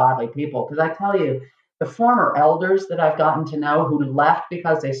incredibly godly people. Because I tell you, the former elders that I've gotten to know who left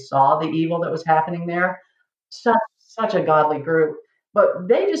because they saw the evil that was happening there, such a godly group. But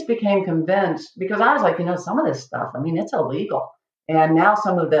they just became convinced because I was like, some of this stuff, I mean, it's illegal. And now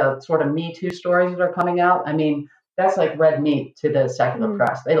some of the sort of Me Too stories that are coming out, I mean, that's like red meat to the secular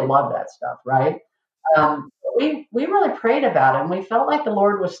press. They love that stuff, right? We really prayed about it, and we felt like the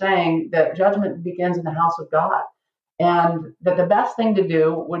Lord was saying that judgment begins in the house of God, and that the best thing to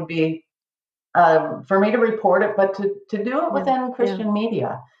do would be for me to report it, but to do it within Christian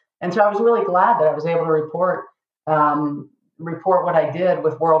media. And so I was really glad that I was able to report what I did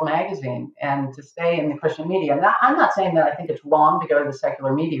with World Magazine and to stay in the Christian media. And I'm not saying that I think it's wrong to go to the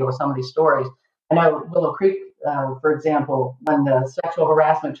secular media with some of these stories. I know Willow Creek, for example, when the sexual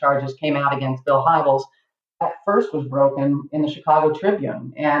harassment charges came out against Bill Hybels, that first was broken in the Chicago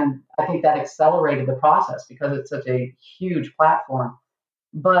Tribune. And I think that accelerated the process because it's such a huge platform.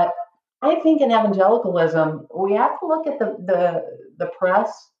 But I think in evangelicalism, we have to look at the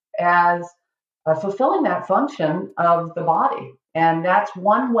press as fulfilling that function of the body. And that's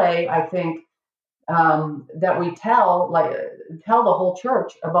one way I think that we tell the whole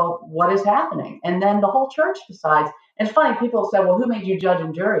church about what is happening. And then the whole church decides. And it's funny, people say, well, who made you judge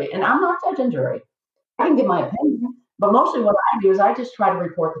and jury? And I'm not judge and jury. I can give my opinion, but mostly what I do is I just try to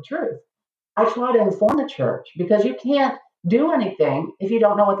report the truth. I try to inform the church because you can't do anything if you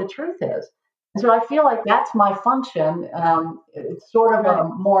don't know what the truth is. And so I feel like that's my function. It's sort of a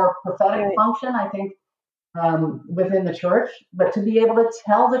more prophetic function, I think, within the church, but to be able to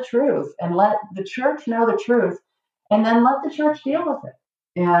tell the truth and let the church know the truth and then let the church deal with it.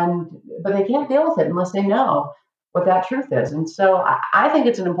 But they can't deal with it unless they know what that truth is. And so I think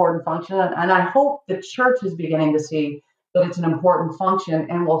it's an important function. And I hope the church is beginning to see that it's an important function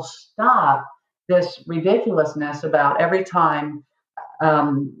and will stop this ridiculousness about every time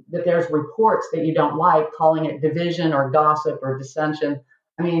that there's reports that you don't like, calling it division or gossip or dissension.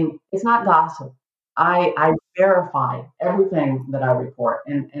 I mean, it's not gossip. I verify everything that I report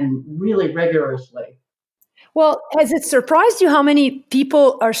and really rigorously. Well, has it surprised you how many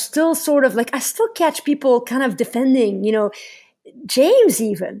people are still sort of like, I still catch people kind of defending, James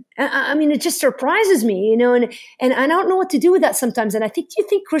even. I mean, it just surprises me, and I don't know what to do with that sometimes. And do you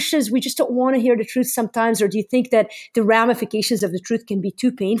think Christians, we just don't want to hear the truth sometimes? Or do you think that the ramifications of the truth can be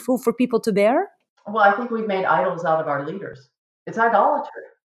too painful for people to bear? Well, I think we've made idols out of our leaders. It's idolatry.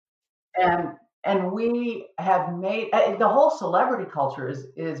 And we have made, the whole celebrity culture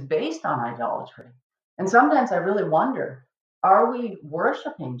is based on idolatry. And sometimes I really wonder, are we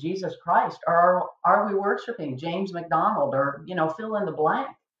worshiping Jesus Christ? Or are we worshiping James McDonald or, fill in the blank?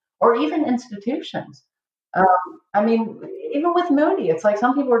 Or even institutions? I mean, even with Moody, it's like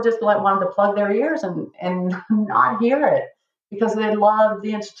some people are just wanted to plug their ears and not hear it because they love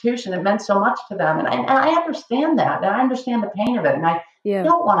the institution. It meant so much to them. And I understand that. And I understand the pain of it. And I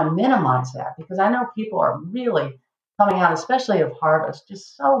don't want to minimize that because I know people are really coming out, especially of Harvest,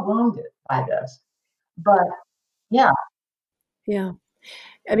 just so wounded by this. But yeah.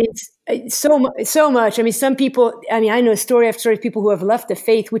 I mean, it's so much. I mean, some people, I know story after story of people who have left the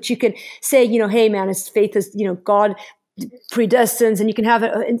faith, which you can say, hey, man, his faith is, God predestines, and you can have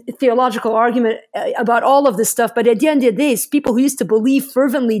a theological argument about all of this stuff. But at the end of the day, it's people who used to believe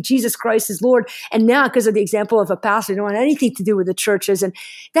fervently Jesus Christ is Lord. And now, because of the example of a pastor, they don't want anything to do with the churches. And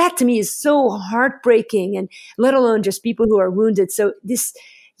that to me is so heartbreaking, and let alone just people who are wounded. So this,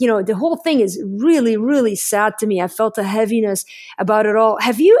 the whole thing is really, really sad to me. I felt a heaviness about it all.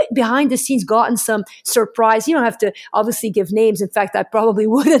 Have you, behind the scenes, gotten some surprise? You don't have to obviously give names. In fact, I probably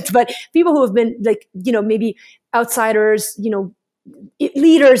wouldn't. But people who have been maybe outsiders,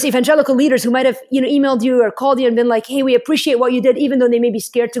 leaders, evangelical leaders who might have, emailed you or called you and been like, hey, we appreciate what you did, even though they may be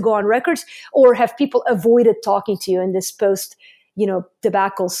scared to go on records, or have people avoided talking to you in this post,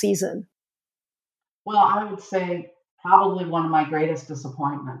 debacle season? Well, I would say probably one of my greatest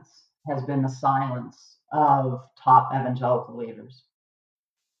disappointments has been the silence of top evangelical leaders.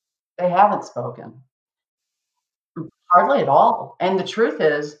 They haven't spoken. Hardly at all. And the truth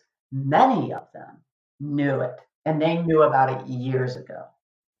is, many of them knew it, and they knew about it years ago.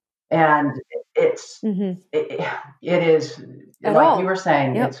 And it is, like you were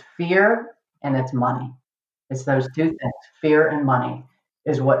saying, it's fear and it's money. It's those two things, fear and money,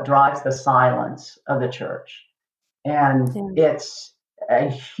 is what drives the silence of the church. And it's a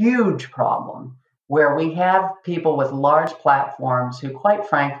huge problem where we have people with large platforms who, quite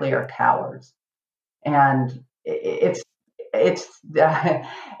frankly, are cowards. And it's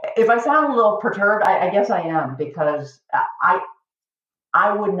if I sound a little perturbed, I guess I am, because I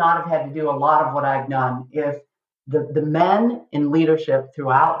would not have had to do a lot of what I've done if the men in leadership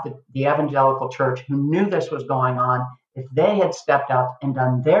throughout the evangelical church who knew this was going on, if they had stepped up and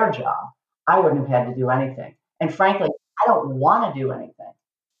done their job, I wouldn't have had to do anything. And frankly, I don't want to do anything.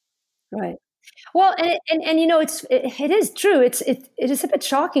 Right. Well, and you know, it is true. It is a bit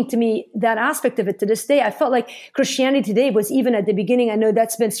shocking to me, that aspect of it to this day. I felt like Christianity Today was, even at the beginning, I know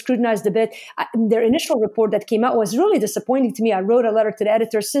that's been scrutinized a bit. Their initial report that came out was really disappointing to me. I wrote a letter to the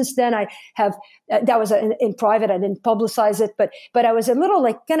editor. Since then, I have, that was in private. I didn't publicize it, but I was a little,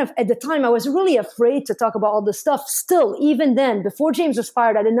 like, kind of, at the time, I was really afraid to talk about all this stuff. Still, even then, before James was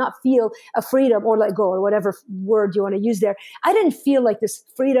fired, I did not feel a freedom, or let go, or whatever word you want to use there. I didn't feel like this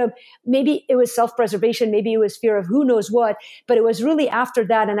freedom. Maybe it was self-preservation, maybe it was fear of who knows what, but it was really after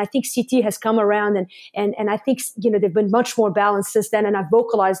that. And I think CT has come around, and I think, you know, they've been much more balanced since then. And I've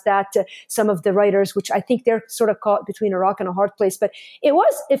vocalized that to some of the writers, which I think they're sort of caught between a rock and a hard place. But it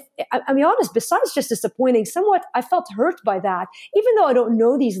was, if I'm be honest, besides just disappointing, somewhat I felt hurt by that. Even though I don't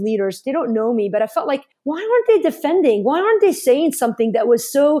know these leaders, they don't know me, but I felt like, why aren't they defending? Why aren't they saying something that was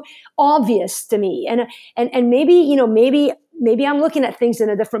so obvious to me? And maybe, you know, maybe I'm looking at things in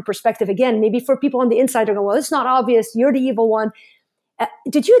a different perspective. Again, maybe for people on the inside, they're going, well, it's not obvious. You're the evil one.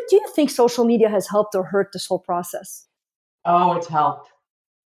 Do you think social media has helped or hurt this whole process? Oh, it's helped.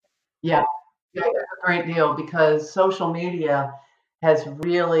 Yeah, yeah, a great deal, because social media has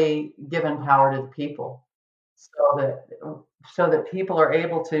really given power to the people, so that people are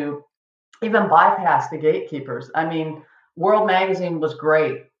able to even bypass the gatekeepers. I mean, World Magazine was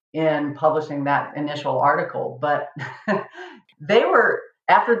great in publishing that initial article, but they were,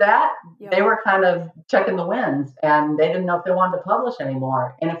 after that, they were kind of checking the winds, and they didn't know if they wanted to publish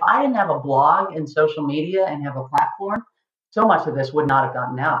anymore. And if I didn't have a blog and social media and have a platform, so much of this would not have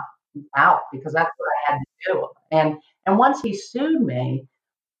gotten out, because that's what I had to do. And once he sued me,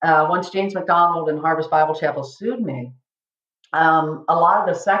 once James MacDonald and Harvest Bible Chapel sued me, a lot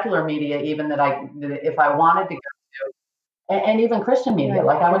of the secular media, even that if I wanted to go to, and even Christian media, Right,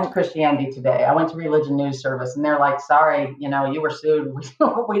 like I went to right. Christianity Today, I went to Religion News Service, and they're like, sorry, you know, you were sued.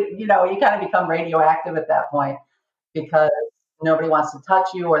 You know, you kind of become radioactive at that point, because nobody wants to touch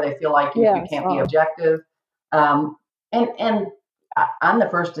you, or they feel like you Yes. can't be objective. And I'm the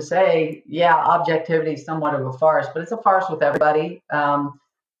first to say, yeah, objectivity is somewhat of a farce, but it's a farce with everybody.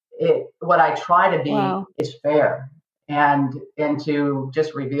 What I try to be Wow. is fair, and to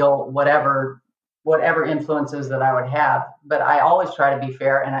just reveal whatever influences that I would have. But I always try to be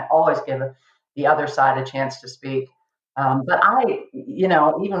fair, and I always give the other side a chance to speak. But you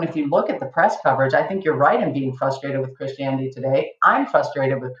know, even if you look at the press coverage, I think you're right in being frustrated with Christianity Today. I'm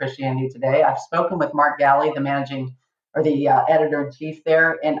frustrated with Christianity Today. I've spoken with Mark Galli, the editor-in-chief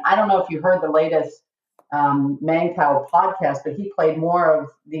there, and I don't know if you heard the latest Mancow podcast, but he played more of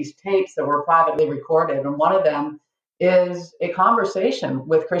these tapes that were privately recorded, and one of them is a conversation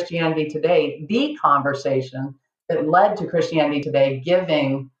with Christianity Today, the conversation that led to Christianity Today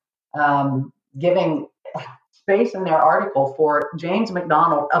giving space in their article for James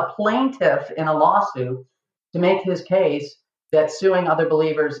MacDonald, a plaintiff in a lawsuit, to make his case that suing other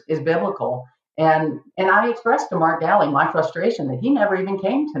believers is biblical. And I expressed to Mark Galli my frustration that he never even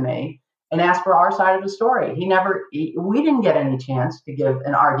came to me and asked for our side of the story. We didn't get any chance to give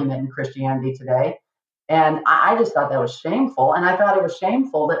an argument in Christianity Today. And I just thought that was shameful. And I thought it was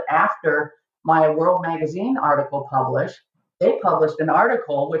shameful that after my World Magazine article published, they published an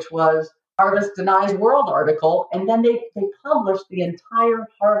article which was Harvest Denies World article. And then they published the entire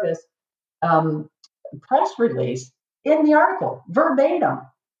Harvest press release in the article, verbatim.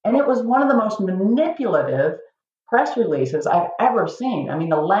 And it was one of the most manipulative press releases I've ever seen. I mean,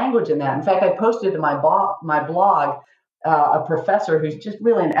 the language in that. In fact, I posted to my blog a professor who's just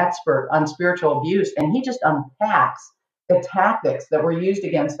really an expert on spiritual abuse, and he just unpacks the tactics that were used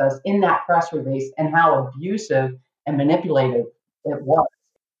against us in that press release and how abusive and manipulative it was.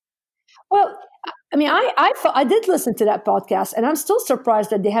 Well, I mean, I did listen to that podcast, and I'm still surprised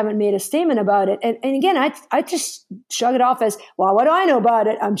that they haven't made a statement about it. And again, I just shrug it off as, well, what do I know about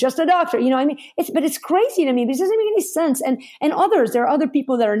it? I'm just a doctor. You know, I mean, it's crazy to me because it doesn't make any sense. And others, there are other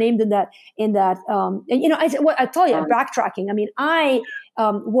people that are named in that, and you know, I tell you, backtracking. I mean, I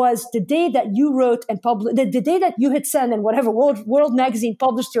was the day that you wrote and published, the day that you had sent and whatever World Magazine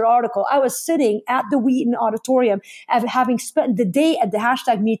published your article, I was sitting at the Wheaton Auditorium, having spent the day at the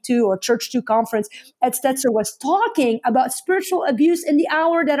 #MeToo or Church2 conference at Stetzer, was talking about spiritual abuse in the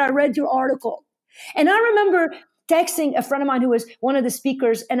hour that I read your article. And I remember texting a friend of mine who was one of the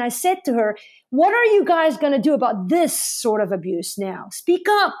speakers, and I said to her, what are you guys going to do about this sort of abuse now? Speak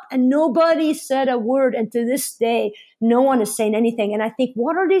up. And nobody said a word. And to this day, no one is saying anything. And I think,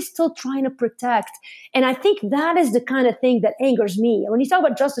 what are they still trying to protect? And I think that is the kind of thing that angers me. When you talk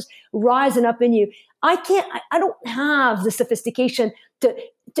about justice rising up in you, I don't have the sophistication to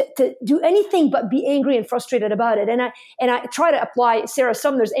do anything but be angry and frustrated about it. And I try to apply Sarah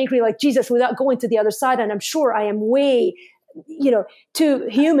Sumner's angry like Jesus without going to the other side. And I'm sure I am way, too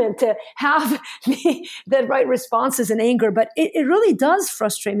human to have the right responses in anger, but it really does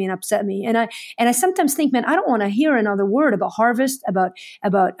frustrate me and upset me. And I sometimes think, man, I don't want to hear another word about Harvest, about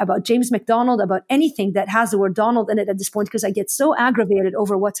James McDonald, about anything that has the word Donald in it at this point, because I get so aggravated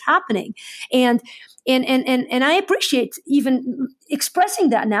over what's happening. And I appreciate even expressing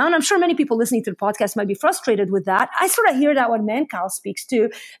that now. And I'm sure many people listening to the podcast might be frustrated with that. I sort of hear that when Mancow speaks too,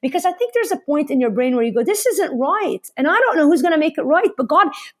 because I think there's a point in your brain where you go, this isn't right. And I don't know who's going to make it right, but God,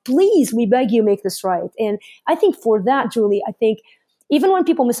 please, we beg you, make this right. And I think for that, Julie, I think even when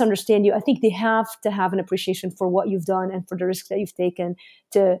people misunderstand you, I think they have to have an appreciation for what you've done and for the risks that you've taken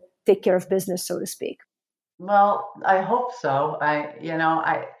to take care of business, so to speak. Well, I hope so.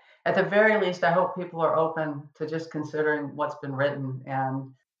 At the very least, I hope people are open to just considering what's been written.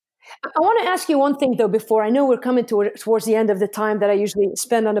 And I want to ask you one thing, though, before. I know we're coming towards the end of the time that I usually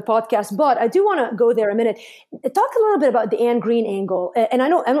spend on the podcast, but I do want to go there a minute. Talk a little bit about the Anne Green angle. And I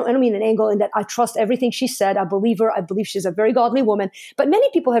don't mean an angle in that I trust everything she said. I believe her. I believe she's a very godly woman. But many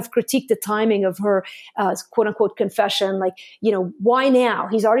people have critiqued the timing of her quote unquote confession. Like, why now?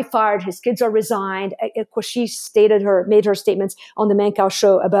 He's already fired. His kids are resigned. Of course, she made her statements on the Mancow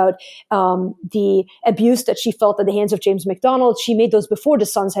show about the abuse that she felt at the hands of James McDonald. She made those before the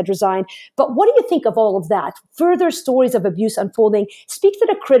sons had resigned. But what do you think of all of that? Further stories of abuse unfolding. Speak to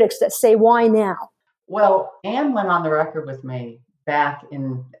the critics that say, why now? Well, Anne went on the record with me back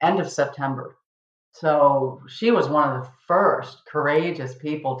in end of September. So she was one of the first courageous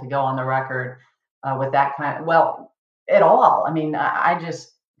people to go on the record with that at all. I mean, I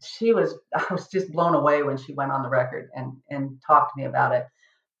was just blown away when she went on the record and talked to me about it.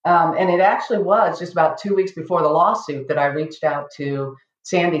 And it actually was just about 2 weeks before the lawsuit that I reached out to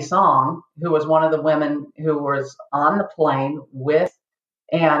Sandy Song, who was one of the women who was on the plane with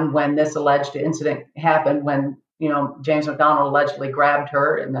Anne when this alleged incident happened, when, James McDonald allegedly grabbed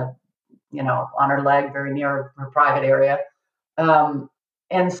her on her leg very near her private area.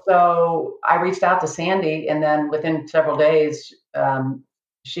 And so I reached out to Sandy, and then within several days,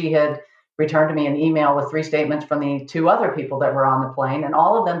 she had returned to me an email with 3 statements from the 2 other people that were on the plane, and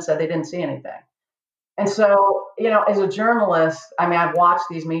all of them said they didn't see anything. And so, as a journalist, I've watched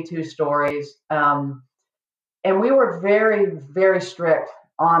these Me Too stories, and we were very, very strict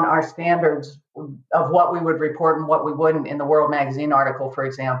on our standards of what we would report and what we wouldn't in the World Magazine article, for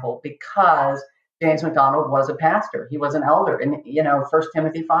example, because James McDonald was a pastor. He was an elder. And, 1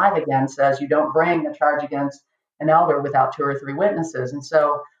 Timothy 5 again says you don't bring a charge against an elder without 2 or 3 witnesses. And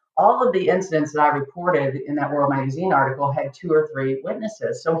so all of the incidents that I reported in that World Magazine article had 2 or 3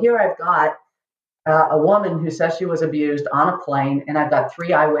 witnesses. So here I've got a woman who says she was abused on a plane, and I've got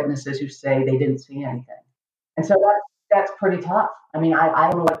 3 eyewitnesses who say they didn't see anything. And so that's pretty tough. I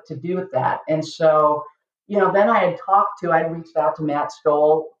don't know what to do with that. And so, then I reached out to Matt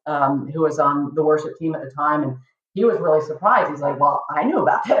Stoll, who was on the worship team at the time, and he was really surprised. He's like, well, I knew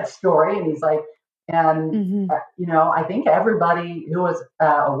about that story. And he's like, I think everybody who was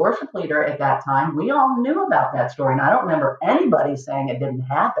a worship leader at that time, we all knew about that story. And I don't remember anybody saying it didn't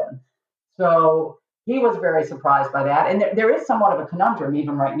happen. So he was very surprised by that. And there is somewhat of a conundrum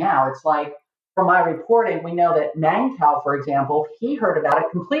even right now. It's like, from my reporting, we know that Mancow, for example, he heard about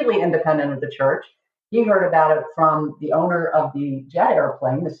it completely independent of the church. He heard about it from the owner of the jet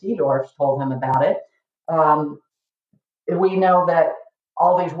airplane. The Seedorfs told him about it. We know that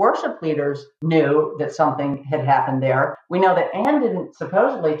all these worship leaders knew that something had happened there. We know that Anne didn't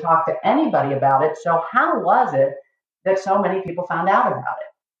supposedly talk to anybody about it. So how was it that so many people found out about it?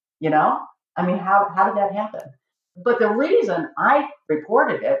 How did that happen? But the reason I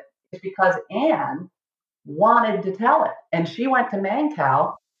reported it is because Anne wanted to tell it. And she went to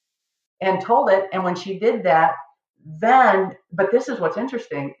Mancow and told it. And when she did that, but this is what's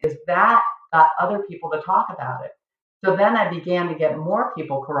interesting, is that got other people to talk about it. So then I began to get more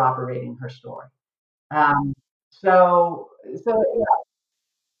people corroborating her story. So yeah.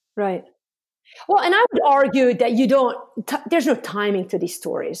 Right. Well, and I would argue that there's no timing to these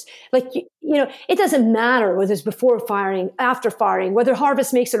stories. Like it doesn't matter whether it's before firing, after firing, whether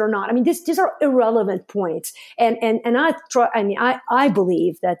Harvest makes it or not. I mean, these are irrelevant points. And I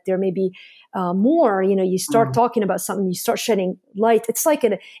believe that there may be more. You start talking about something, you start shedding light. It's like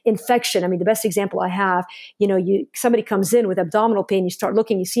an infection. I mean, the best example I have, somebody comes in with abdominal pain, you start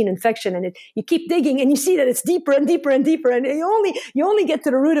looking, you see an infection, and you keep digging, and you see that it's deeper and deeper and deeper, and you only get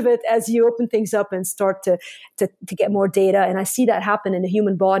to the root of it as you open things up and start to get more data. And I see that happen in the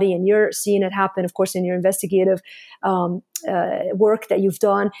human body, and you're seeing it happen, of course, in your investigative work that you've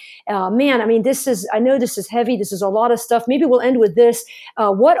done. Man, I mean, I know this is heavy. This is a lot of stuff. Maybe we'll end with this.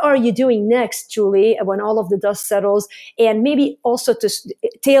 What are you doing next, Julie, when all of the dust settles? And maybe also to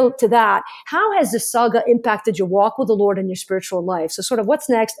tail to that, how has this saga impacted your walk with the Lord and your spiritual life? So sort of what's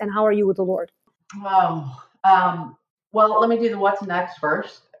next, and how are you with the Lord? Well, let me do the what's next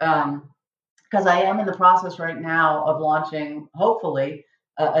first, because I am in the process right now of launching, hopefully,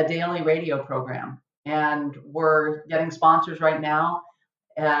 a daily radio program. And we're getting sponsors right now,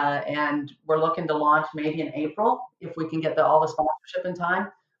 and we're looking to launch maybe in April if we can get all the sponsorship in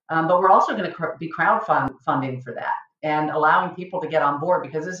time. But we're also going to be crowdfunding for that and allowing people to get on board,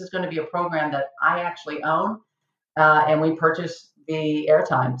 because this is going to be a program that I actually own, and we purchase the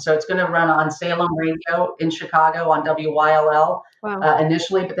airtime. So it's going to run on Salem Radio in Chicago on WYLL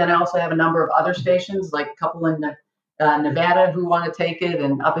initially, but then I also have a number of other stations, like a couple in Nevada who want to take it,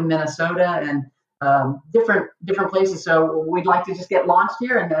 and up in Minnesota, and different places. So we'd like to just get launched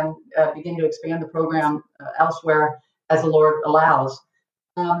here and then begin to expand the program elsewhere as the Lord allows.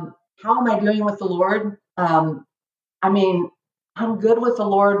 How am I doing with the Lord? I mean, I'm good with the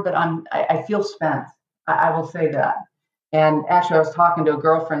Lord, but I feel spent. I will say that. And actually, I was talking to a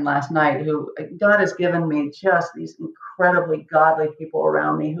girlfriend last night who God has given me just these incredibly godly people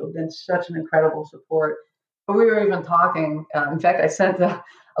around me who have been such an incredible support. But we were even talking. In fact, I sent a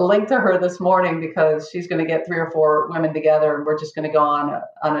link to her this morning because she's going to get 3 or 4 women together, and we're just going to go on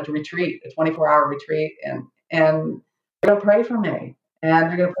a retreat, a 24-hour retreat, and they're going to pray for me, and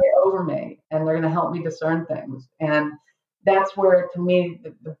they're going to pray over me, and they're going to help me discern things. And that's where, to me,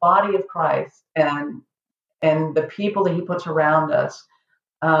 the body of Christ and the people that He puts around us,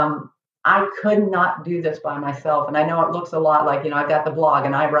 I could not do this by myself. And I know it looks a lot like, I've got the blog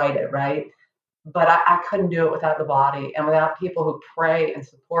and I write it, right? But I couldn't do it without the body and without people who pray and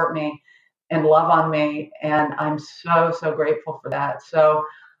support me and love on me. And I'm so, so grateful for that. So,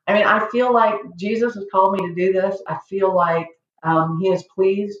 I mean, I feel like Jesus has called me to do this. I feel like He is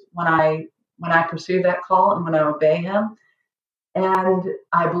pleased when I pursue that call and when I obey Him. And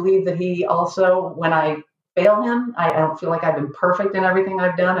I believe that He also, when I fail Him, I don't feel like I've been perfect in everything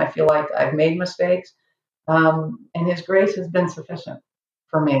I've done. I feel like I've made mistakes. And His grace has been sufficient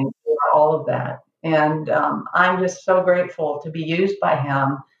for me for all of that. And I'm just so grateful to be used by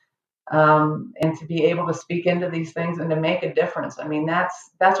Him, and to be able to speak into these things and to make a difference. I mean,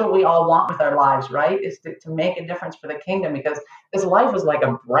 that's what we all want with our lives, right? Is to make a difference for the kingdom, because this life is like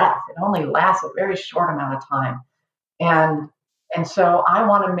a breath. It only lasts a very short amount of time. And so I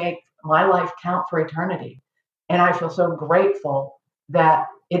want to make my life count for eternity. And I feel so grateful that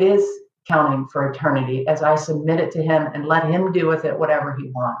it is counting for eternity as I submit it to Him and let Him do with it whatever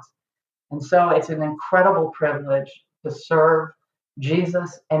He wants. And so it's an incredible privilege to serve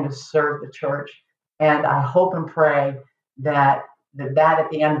Jesus and to serve the church. And I hope and pray that at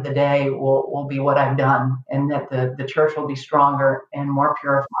the end of the day will be what I've done, and that the church will be stronger and more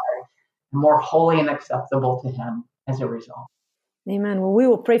purified, and more holy and acceptable to Him as a result. Amen. Well, we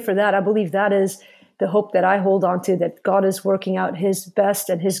will pray for that. I believe that is the hope that I hold on to, that God is working out His best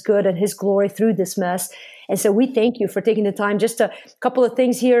and His good and His glory through this mess. And so we thank you for taking the time. Just a couple of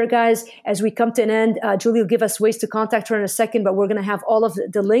things here, guys, as we come to an end. Julie will give us ways to contact her in a second, but we're going to have all of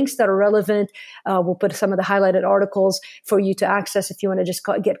the links that are relevant. We'll put some of the highlighted articles for you to access if you want to just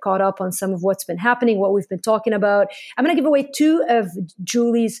get caught up on some of what's been happening, what we've been talking about. I'm going to give away 2 of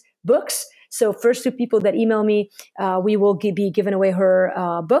Julie's books. So first 2 people that email me, we will be giving away her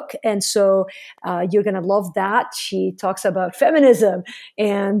book. And so you're going to love that. She talks about feminism,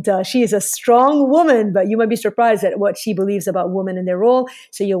 and she is a strong woman, but you might be surprised at what she believes about women in their role.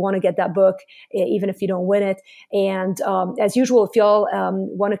 So you'll want to get that book, even if you don't win it. And as usual, if y'all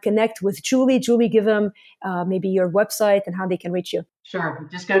want to connect with Julie, give them maybe your website and how they can reach you. Sure.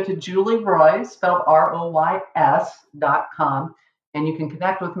 Just go to Julie Roys, spelled ROYS.com. And you can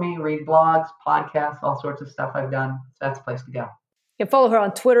connect with me, read blogs, podcasts, all sorts of stuff I've done. So that's the place to go. You can follow her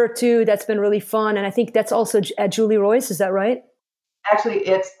on Twitter too. That's been really fun. And I think that's also at Julie Roys. Is that right? Actually,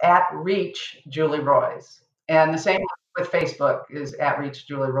 it's at Reach Julie Roys. And the same with Facebook is at Reach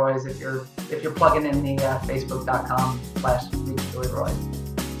Julie Roys if you're plugging in the facebook.com/Reach Julie Roys.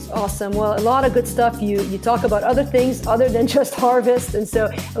 Awesome. Well, a lot of good stuff. You talk about other things other than just harvest. And so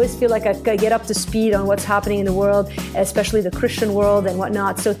I always feel like I get up to speed on what's happening in the world, especially the Christian world and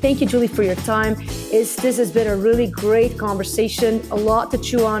whatnot. So thank you, Julie, for your time. This has been a really great conversation, a lot to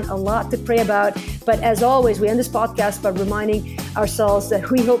chew on, a lot to pray about. But as always, we end this podcast by reminding ourselves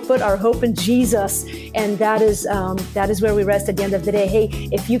that we put our hope in Jesus. And that is where we rest at the end of the day. Hey,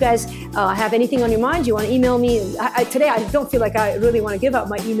 if you guys have anything on your mind, you want to email me. Today, I don't feel like I really want to give out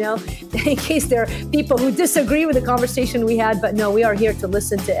my email in case there are people who disagree with the conversation we had. But no, we are here to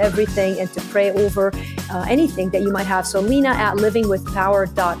listen to everything and to pray over anything that you might have. So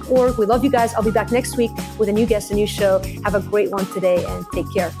Lena@livingwithpower.org. We love you guys. I'll be back next week with a new guest, a new show. Have a great one today and take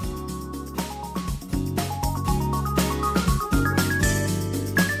care.